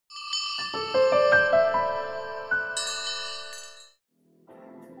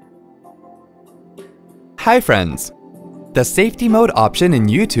Hi friends! The safety mode option in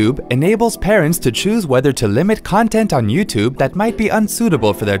YouTube enables parents to choose whether to limit content on YouTube that might be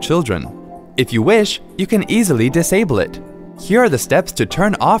unsuitable for their children. If you wish, you can easily disable it. Here are the steps to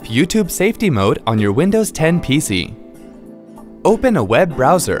turn off YouTube safety mode on your Windows 10 PC. Open a web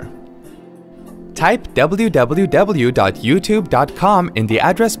browser. Type www.youtube.com in the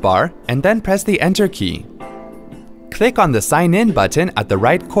address bar and then press the Enter key. Click on the Sign In button at the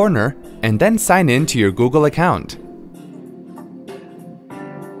right corner and then sign in to your Google account.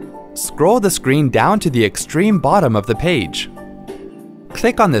 Scroll the screen down to the extreme bottom of the page.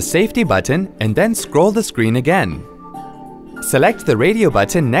 Click on the Safety button and then scroll the screen again. Select the radio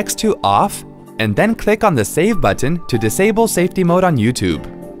button next to Off and then click on the Save button to disable safety mode on YouTube.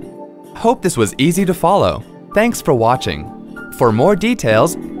 Hope this was easy to follow. Thanks for watching. For more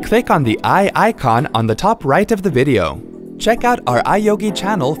details, click on the eye icon on the top right of the video. Check out our iYogi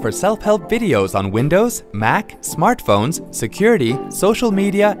channel for self-help videos on Windows, Mac, smartphones, security, social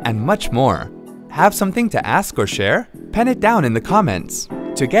media, and much more. Have something to ask or share? Pen it down in the comments.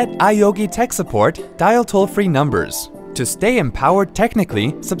 To get iYogi tech support, dial toll-free numbers. To stay empowered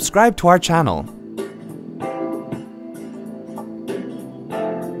technically, subscribe to our channel.